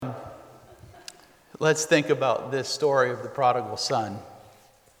let's think about this story of the prodigal son.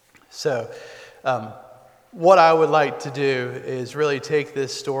 So, what I would like to do is really take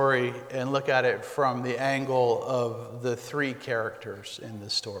this story and look at it from the angle of the three characters in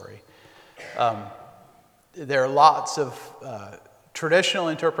this story. There are lots of traditional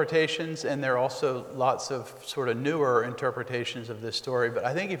interpretations, and there are also lots of sort of newer interpretations of this story. But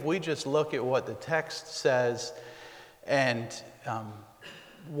I think if we just look at what the text says and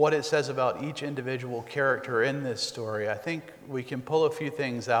what it says about each individual character in this story, I think we can pull a few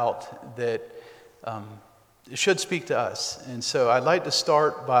things out that should speak to us. And so I'd like to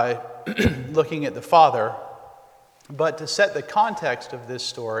start by looking at the father. But to set the context of this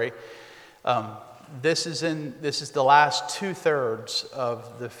story, this is the last 2/3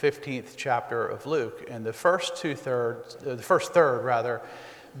 of the 15th chapter of Luke, and the first third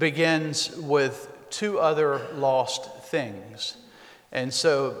begins with two other lost things. And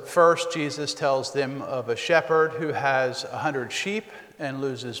so first, Jesus tells them of a shepherd who has 100 sheep and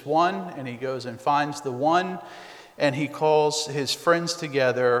loses one, and he goes and finds the one, and he calls his friends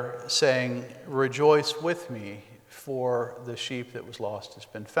together, saying, "Rejoice with me, for the sheep that was lost has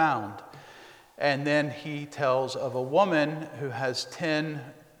been found." And then he tells of a woman who has 10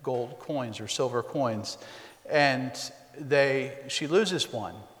 gold coins or silver coins, and she loses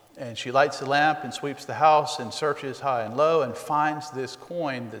one. And she lights a lamp and sweeps the house and searches high and low and finds this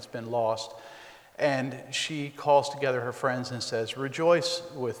coin that's been lost. And she calls together her friends and says, "Rejoice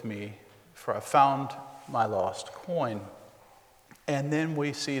with me, for I found my lost coin." And then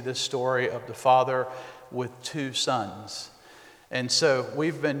we see the story of the father with two sons. And so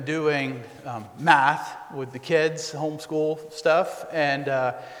we've been doing math with the kids, homeschool stuff, and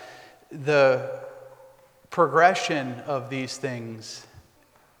the progression of these things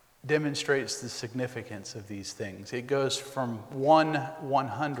demonstrates the significance of these things. It goes from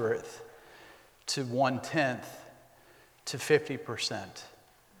 1/100th to 1/10 to 50%.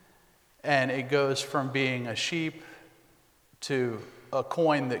 And it goes from being a sheep to a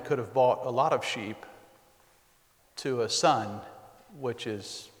coin that could have bought a lot of sheep to a son, which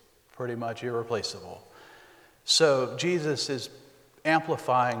is pretty much irreplaceable. So Jesus is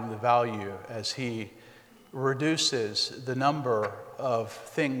amplifying the value as he reduces the number of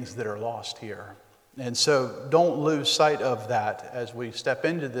things that are lost here. And so don't lose sight of that as we step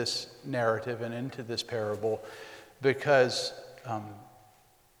into this narrative and into this parable, because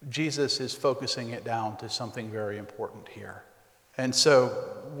Jesus is focusing it down to something very important here. And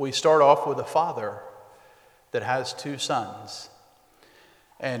so we start off with a father that has two sons.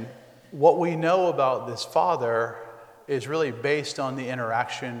 And what we know about this father is really based on the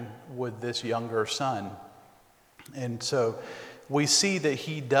interaction with this younger son. And so we see that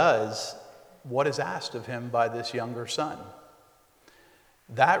he does what is asked of him by this younger son.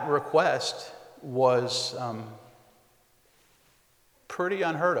 That request was pretty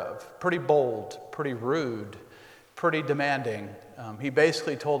unheard of, pretty bold, pretty rude, pretty demanding. He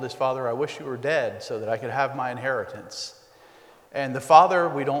basically told his father, "I wish you were dead so that I could have my inheritance." And the father,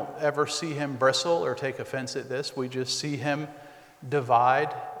 we don't ever see him bristle or take offense at this. We just see him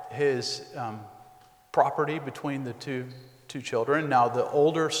divide his property between the two children. Now, the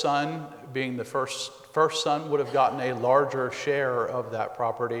older son, being the first son, would have gotten a larger share of that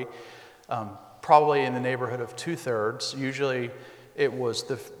property, probably in the neighborhood of 2/3. Usually, it was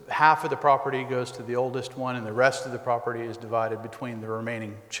half of the property goes to the oldest one, and the rest of the property is divided between the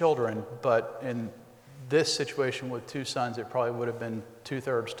remaining children. But in this situation with two sons, it probably would have been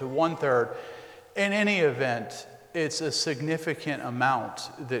 2/3 to 1/3. In any event, it's a significant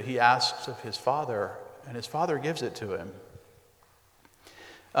amount that he asks of his father, and his father gives it to him.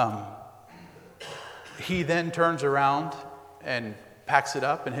 He then turns around and packs it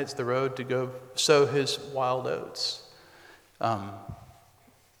up and hits the road to go sow his wild oats.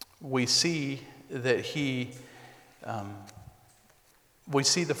 We see that we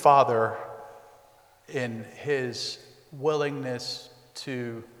see the father in his willingness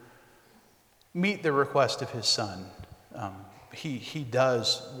to meet the request of his son. He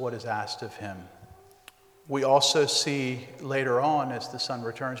does what is asked of him. We also see later on, as the son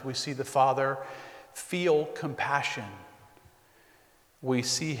returns, we see the father feel compassion. We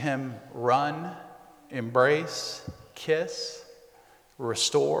see him run, embrace, kiss,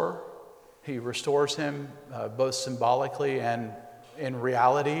 restore. He restores him both symbolically and in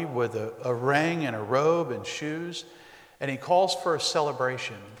reality with a ring and a robe and shoes. And he calls for a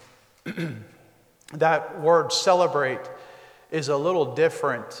celebration. That word celebrate is a little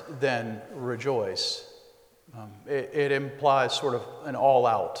different than rejoice. It implies sort of an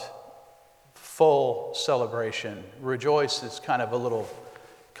all-out, full celebration. Rejoice is kind of a little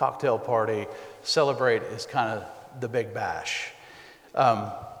cocktail party. Celebrate is kind of the big bash.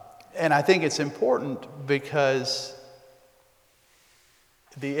 And I think it's important because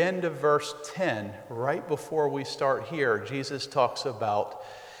the end of verse 10, right before we start here, Jesus talks about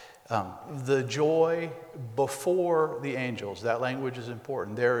the joy before the angels. That language is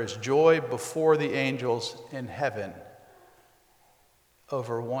important. There is joy before the angels in heaven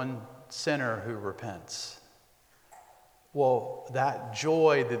over one sinner who repents. Well, that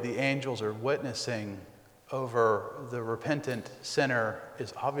joy that the angels are witnessing over the repentant sinner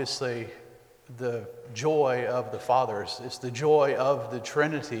is obviously the joy of the fathers. It's the joy of the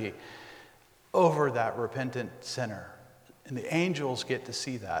Trinity over that repentant sinner. And the angels get to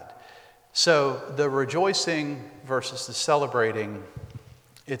see that. So the rejoicing versus the celebrating,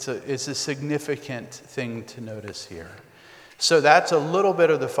 it's a significant thing to notice here. So that's a little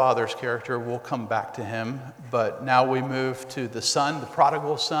bit of the Father's character. We'll come back to him. But now we move to the Son, the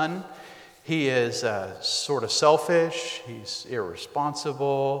prodigal son. He is sort of selfish. He's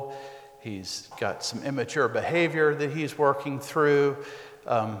irresponsible. He's got some immature behavior that he's working through.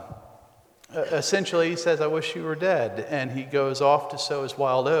 Essentially, he says, I wish you were dead. And he goes off to sow his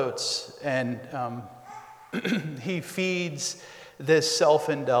wild oats. And he feeds this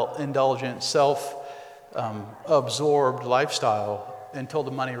self-indulgent, self-absorbed lifestyle until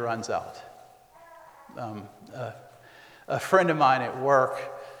the money runs out. A friend of mine at work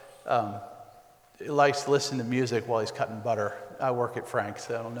likes to listen to music while he's cutting butter. I work at Frank's.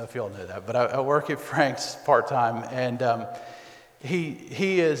 I don't know if you all know that, but I work at Frank's part-time. And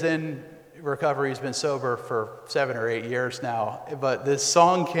he is in recovery. He's been sober for 7 or 8 years now. But this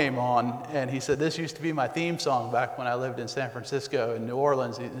song came on, and he said, this used to be my theme song back when I lived in San Francisco and New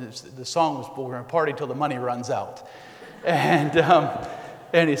Orleans. The song was, we're going to party till the money runs out. And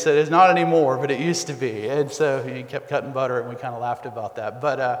he said, it's not anymore, but it used to be. And so he kept cutting butter, and we kind of laughed about that.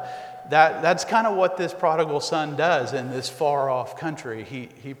 But that's kind of what this prodigal son does in this far-off country.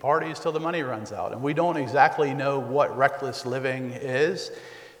 He parties till the money runs out. And we don't exactly know what reckless living is.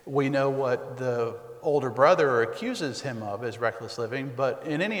 We know what the older brother accuses him of as reckless living, but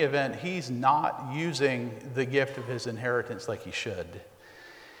in any event, he's not using the gift of his inheritance like he should.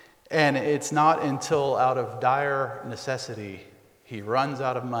 And it's not until out of dire necessity he runs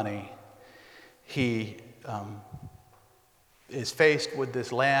out of money. He is faced with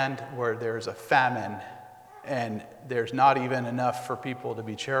this land where there's a famine and there's not even enough for people to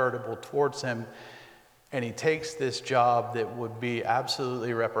be charitable towards him. And he takes this job that would be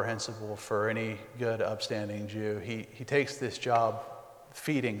absolutely reprehensible for any good, upstanding Jew. He takes this job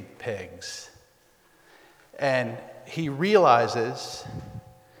feeding pigs. And he realizes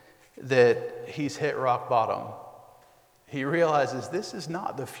that he's hit rock bottom. He realizes this is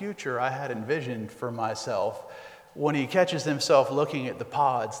not the future I had envisioned for myself when he catches himself looking at the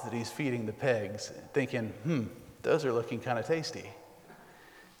pods that he's feeding the pigs, thinking, those are looking kind of tasty.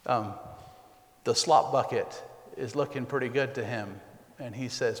 The slop bucket is looking pretty good to him. And he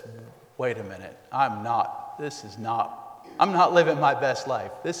says, wait a minute, I'm not living my best life.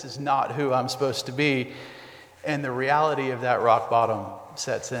 This is not who I'm supposed to be. And the reality of that rock bottom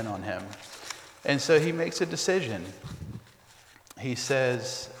sets in on him. And so he makes a decision. He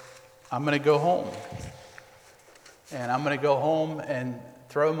says, I'm going to go home. And I'm going to go home and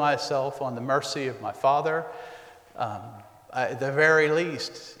throw myself on the mercy of my father. At the very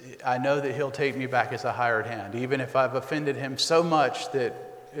least, I know that he'll take me back as a hired hand. Even if I've offended him so much that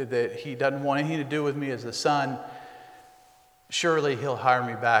he doesn't want anything to do with me as a son, surely he'll hire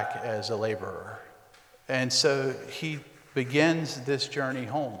me back as a laborer. And so he begins this journey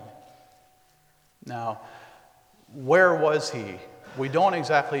home. Now, where was he? We don't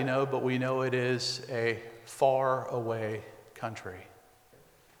exactly know, but we know it is a far away country.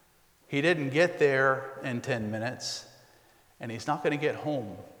 He didn't get there in 10 minutes. And he's not going to get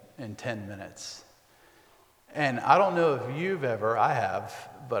home in 10 minutes. And I don't know if you've ever, I have,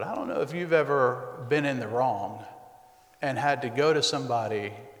 but I don't know if you've ever been in the wrong and had to go to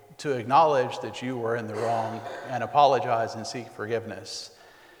somebody to acknowledge that you were in the wrong and apologize and seek forgiveness.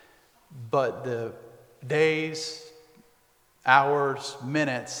 But the days, hours,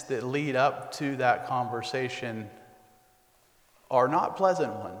 minutes that lead up to that conversation are not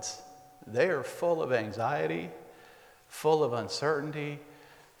pleasant ones. They are full of anxiety, full of uncertainty,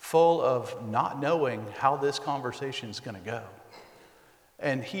 full of not knowing how this conversation is going to go.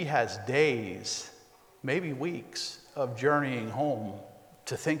 And he has days, maybe weeks, of journeying home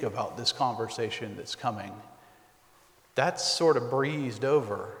to think about this conversation that's coming. That's sort of breezed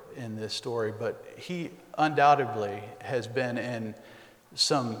over in this story, but he undoubtedly has been in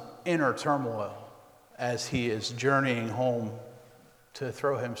some inner turmoil as he is journeying home to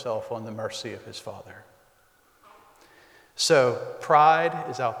throw himself on the mercy of his Father. So pride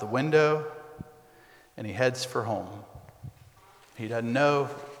is out the window, and he heads for home. He doesn't know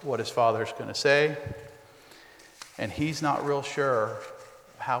what his Father's going to say, and he's not real sure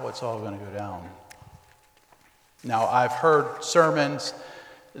how it's all going to go down. Now, I've heard sermons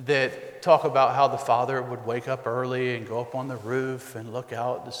that talk about how the Father would wake up early and go up on the roof and look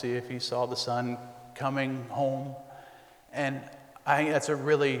out to see if he saw the son coming home. And I think that's a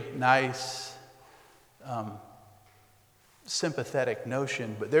really nice, sympathetic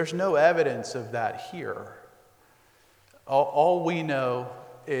notion, but there's no evidence of that here. All we know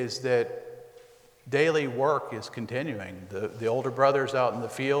is that daily work is continuing. The older brother's out in the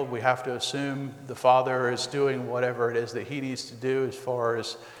field. We have to assume the father is doing whatever it is that he needs to do as far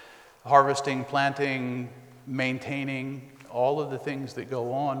as harvesting, planting, maintaining, all of the things that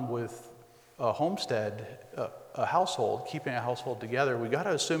go on with a homestead, a household, keeping a household together. We got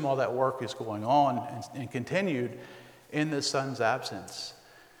to assume all that work is going on and continued in the son's absence.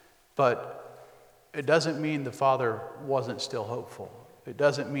 But it doesn't mean the father wasn't still hopeful. It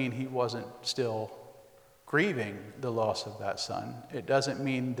doesn't mean he wasn't still grieving the loss of that son. It doesn't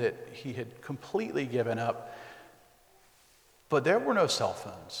mean that he had completely given up. But there were no cell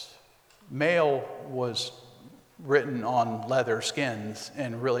phones. Mail was written on leather skins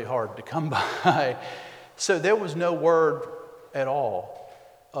and really hard to come by. So there was no word at all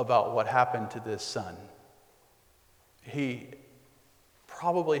about what happened to this son. He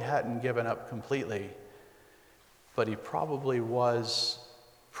probably hadn't given up completely, but he probably was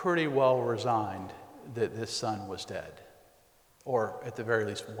pretty well resigned that this son was dead, or at the very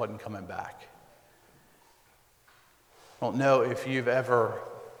least wasn't coming back. I don't know if you've ever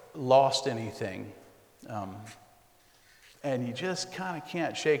lost anything, and you just kind of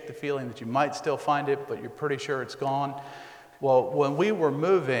can't shake the feeling that you might still find it, but you're pretty sure it's gone. Well, when we were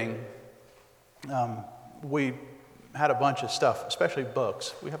moving, we had a bunch of stuff, especially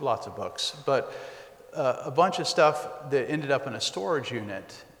books. We have lots of books, but a bunch of stuff that ended up in a storage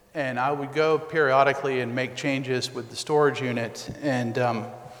unit. And I would go periodically and make changes with the storage unit. And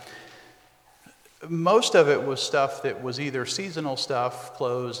most of it was stuff that was either seasonal stuff,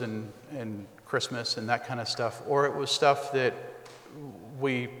 clothes and Christmas and that kind of stuff, or it was stuff that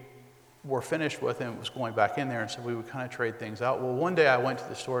we were finished with and it was going back in there. And so we would kind of trade things out. Well, one day I went to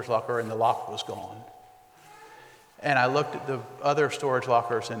the storage locker and the lock was gone. And I looked at the other storage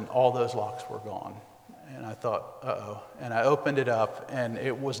lockers and all those locks were gone. And I thought, uh-oh. And I opened it up, and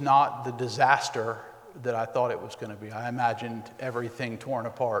it was not the disaster that I thought it was going to be. I imagined everything torn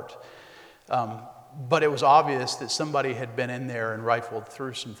apart. But it was obvious that somebody had been in there and rifled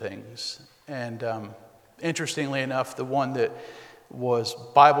through some things. And interestingly enough, the one that was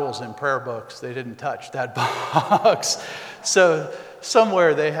Bibles and prayer books, they didn't touch that box. So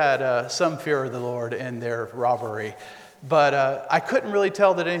somewhere they had some fear of the Lord in their robbery. But I couldn't really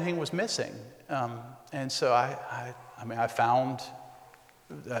tell that anything was missing. And so I found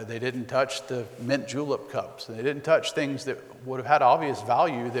they didn't touch the mint julep cups. They didn't touch things that would have had obvious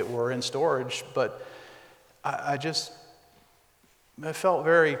value that were in storage. But I felt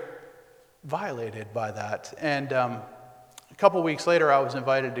very violated by that. And a couple weeks later, I was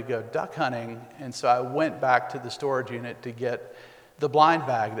invited to go duck hunting. And so I went back to the storage unit to get the blind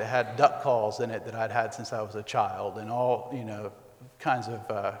bag that had duck calls in it that I'd had since I was a child, and all, kinds of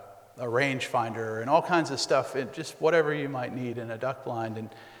a range finder and all kinds of stuff, and just whatever you might need in a duck blind, and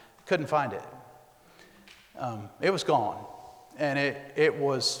couldn't find it. It was gone, and it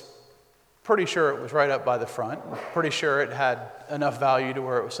was pretty sure it was right up by the front. Pretty sure it had enough value to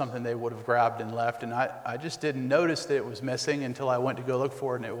where it was something they would have grabbed and left, and I just didn't notice that it was missing until I went to go look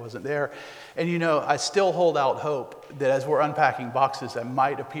for it and it wasn't there. And I still hold out hope that as we're unpacking boxes that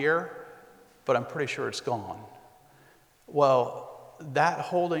might appear, but I'm pretty sure it's gone. Well, that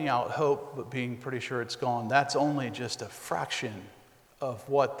holding out hope but being pretty sure it's gone, that's only just a fraction of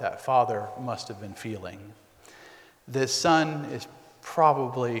what that father must have been feeling. This son is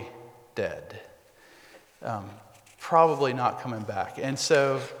probably dead, probably not coming back. And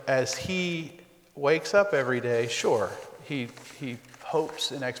so as he wakes up every day, sure, he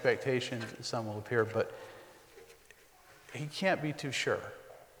hopes in expectation that the son will appear, but he can't be too sure.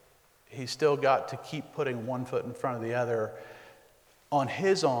 He's still got to keep putting one foot in front of the other on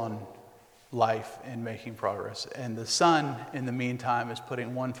his own life and making progress. And the son, in the meantime, is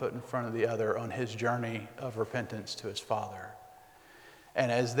putting one foot in front of the other on his journey of repentance to his father.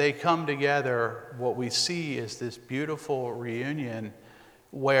 And as they come together, what we see is this beautiful reunion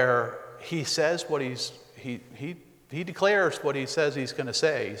where he says what he declares what he says he's going to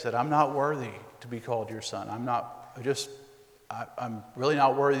say. He said, "I'm not worthy to be called your son. I'm really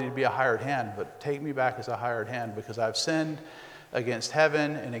not worthy to be a hired hand, but take me back as a hired hand because I've sinned against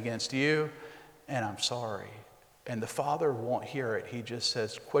heaven and against you, and I'm sorry. And the father won't hear it. He just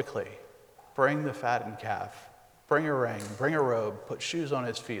says, quickly, bring the fattened calf, bring a ring, bring a robe, put shoes on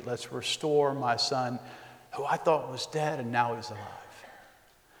his feet. Let's restore my son, who I thought was dead, and now he's alive.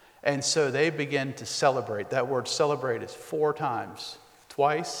 And so they begin to celebrate. That word celebrate is 4 times.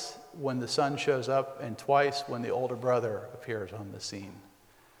 Twice when the son shows up, and twice when the older brother appears on the scene.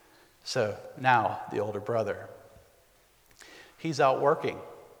 So now the older brother, he's out working.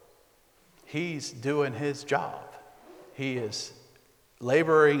 He's doing his job. He is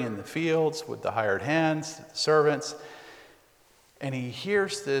laboring in the fields with the hired hands, the servants, and he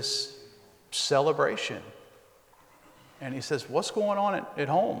hears this celebration. And he says, what's going on at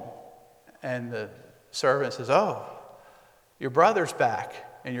home? And the servant says, oh, your brother's back,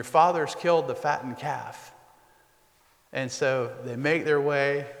 and your father's killed the fattened calf. And so they make their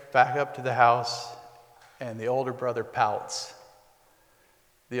way back up to the house, and the older brother pouts.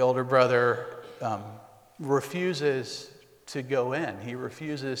 The older brother refuses to go in. He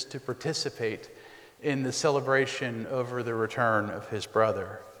refuses to participate in the celebration over the return of his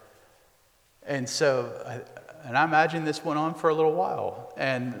brother. And so, and I imagine this went on for a little while.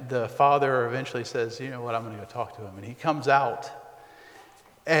 And the father eventually says, you know what, I'm going to go talk to him. And he comes out,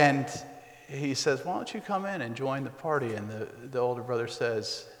 and he says, why don't you come in and join the party? And the older brother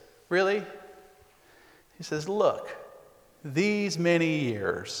says, really? He says, look, these many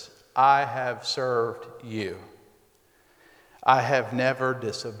years I have served you. I have never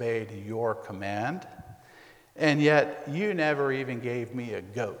disobeyed your command, and yet you never even gave me a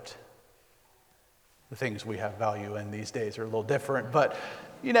goat. The things we have value in these days are a little different, but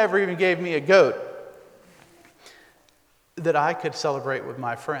you never even gave me a goat that I could celebrate with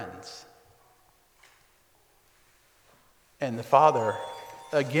my friends. And the father,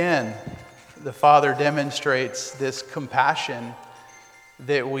 again, the father demonstrates this compassion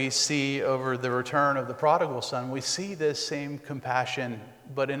that we see over the return of the prodigal son. We see this same compassion,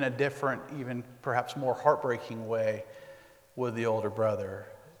 but in a different, even perhaps more heartbreaking way with the older brother.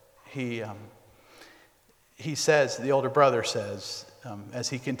 He says, the older brother says, as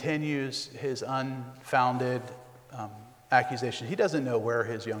he continues his unfounded accusation, he doesn't know where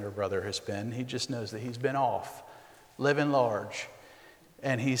his younger brother has been. He just knows that he's been off, living large.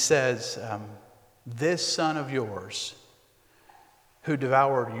 And he says, this son of yours who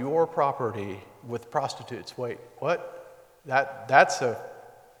devoured your property with prostitutes. Wait, what? That's a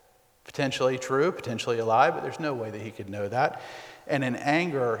potentially true, potentially a lie, but there's no way that he could know that. And in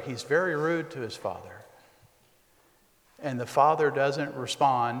anger, he's very rude to his father. And the father doesn't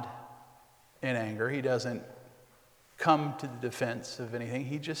respond in anger. He doesn't come to the defense of anything.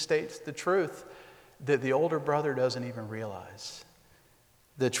 He just states the truth that the older brother doesn't even realize.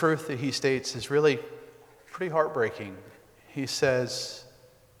 The truth that he states is really pretty heartbreaking. He says,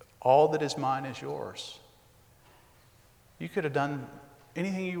 all that is mine is yours. You could have done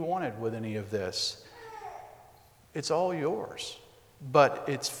anything you wanted with any of this. It's all yours. But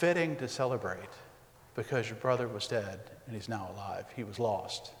it's fitting to celebrate because your brother was dead and he's now alive. He was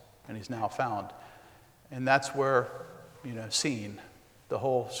lost and he's now found. And that's where, scene, the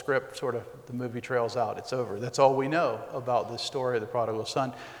whole script, sort of the movie trails out. It's over. That's all we know about this story of the prodigal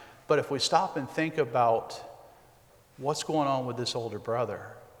son. But if we stop and think about what's going on with this older brother?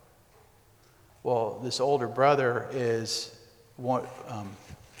 Well, this older brother is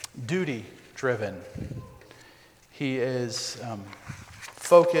duty-driven. He is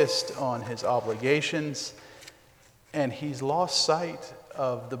focused on his obligations, and he's lost sight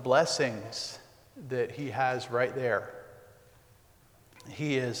of the blessings that he has right there.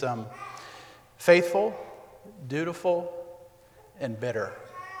 He is faithful, dutiful, and bitter.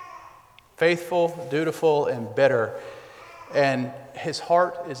 Faithful, dutiful, and bitter. And his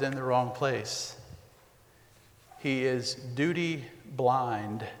heart is in the wrong place. He is duty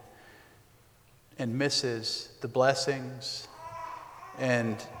blind and misses the blessings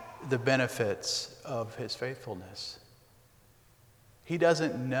and the benefits of his faithfulness. He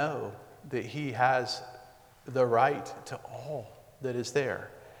doesn't know that he has the right to all that is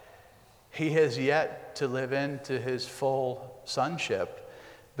there. He has yet to live into his full sonship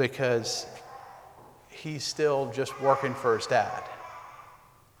because he's still just working for his dad.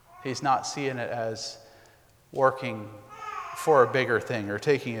 He's not seeing it as working for a bigger thing or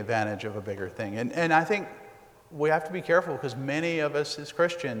taking advantage of a bigger thing. And I think we have to be careful because many of us as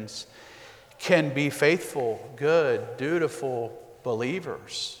Christians can be faithful, good, dutiful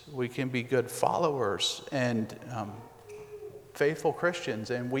believers. We can be good followers and faithful Christians,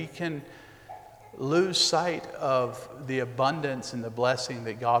 and we can lose sight of the abundance and the blessing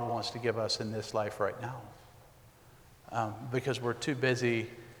that God wants to give us in this life right now. Because we're too busy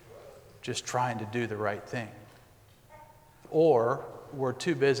just trying to do the right thing. Or we're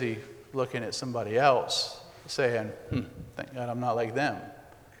too busy looking at somebody else saying, thank God I'm not like them.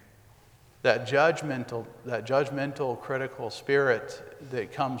 That judgmental, critical spirit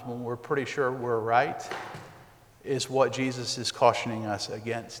that comes when we're pretty sure we're right is what Jesus is cautioning us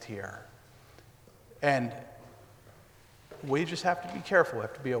against here. And we just have to be careful, we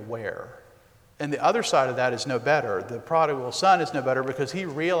have to be aware. And the other side of that is no better. The prodigal son is no better because he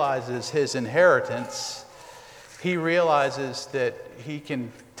realizes his inheritance. He realizes that he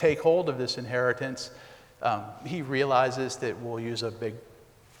can take hold of this inheritance. He realizes that, we'll use a big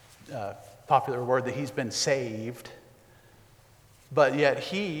popular word, that he's been saved. But yet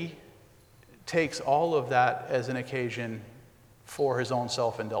he takes all of that as an occasion for his own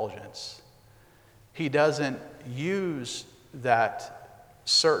self-indulgence. He doesn't use that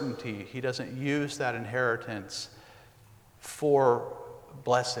certainty. He doesn't use that inheritance for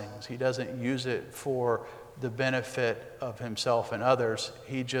blessings. He doesn't use it for the benefit of himself and others.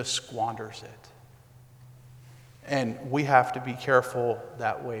 He just squanders it. And we have to be careful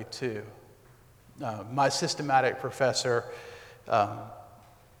that way too. My systematic professor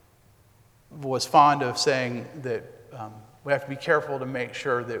was fond of saying that we have to be careful to make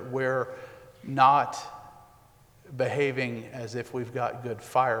sure that we're not behaving as if we've got good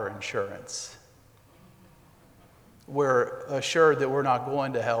fire insurance. We're assured that we're not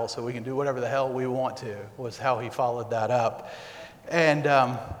going to hell, so we can do whatever the hell we want to, was how he followed that up.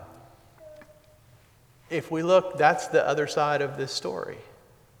 And if we look, that's the other side of this story,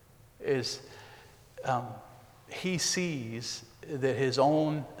 is he sees that his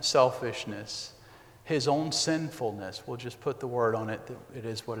own selfishness, his own sinfulness, we'll just put the word on it, that it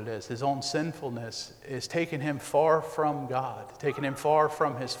is what it is. His own sinfulness is taking him far from God, taking him far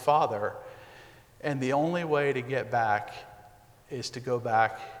from his Father. And the only way to get back is to go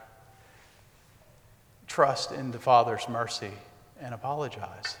back, trust in the Father's mercy, and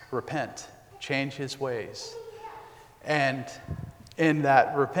apologize, repent, change his ways. And in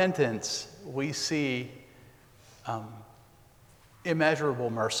that repentance, we see immeasurable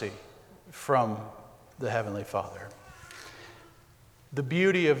mercy from the Heavenly Father. The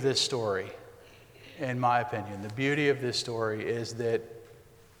beauty of this story, in my opinion, the beauty of this story is that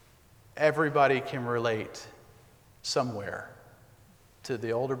everybody can relate somewhere to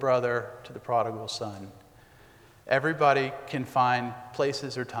the older brother, to the prodigal son. Everybody can find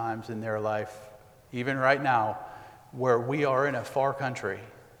places or times in their life, even right now, where we are in a far country.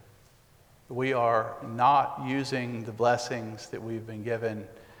 We are not using the blessings that we've been given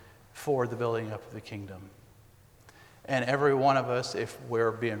for the building up of the kingdom. And every one of us, if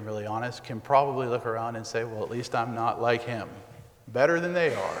we're being really honest, can probably look around and say, well, at least I'm not like him. Better than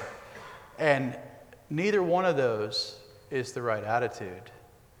they are. And neither one of those is the right attitude.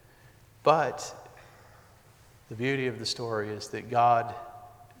 But the beauty of the story is that God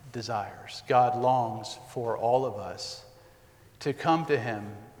desires, God longs for all of us to come to him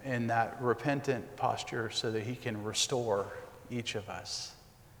in that repentant posture so that he can restore each of us.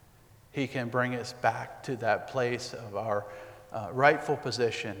 He can bring us back to that place of our rightful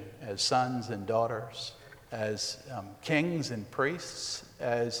position as sons and daughters, as kings and priests,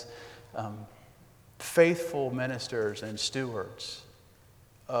 as faithful ministers and stewards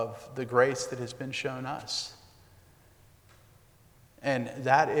of the grace that has been shown us. And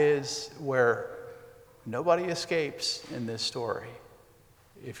that is where nobody escapes in this story.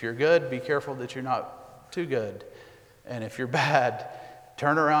 If you're good, be careful that you're not too good. And if you're bad,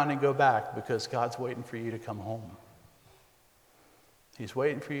 turn around and go back, because God's waiting for you to come home. He's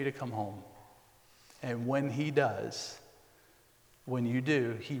waiting for you to come home. And when he does, when you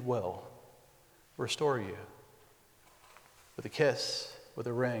do, he will restore you with a kiss, with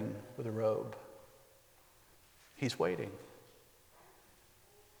a ring, with a robe. He's waiting.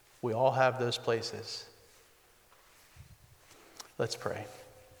 We all have those places. Let's pray.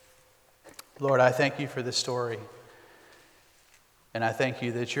 Lord, I thank you for this story. And I thank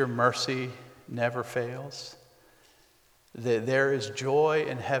you that your mercy never fails. That there is joy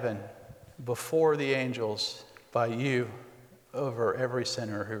in heaven before the angels by you over every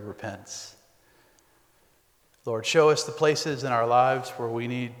sinner who repents. Lord, show us the places in our lives where we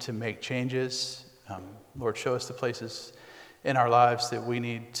need to make changes. Lord, show us the places in our lives that we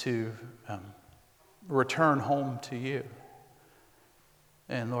need to return home to you.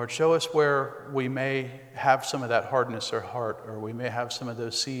 And Lord, show us where we may have some of that hardness or heart, or we may have some of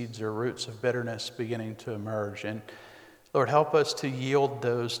those seeds or roots of bitterness beginning to emerge. And Lord, help us to yield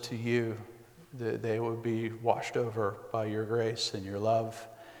those to you that they would be washed over by your grace and your love.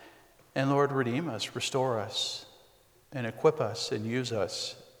 And Lord, redeem us, restore us, and equip us and use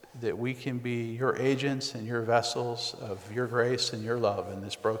us, that we can be your agents and your vessels of your grace and your love in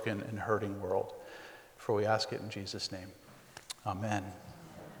this broken and hurting world. For we ask it in Jesus' name. Amen.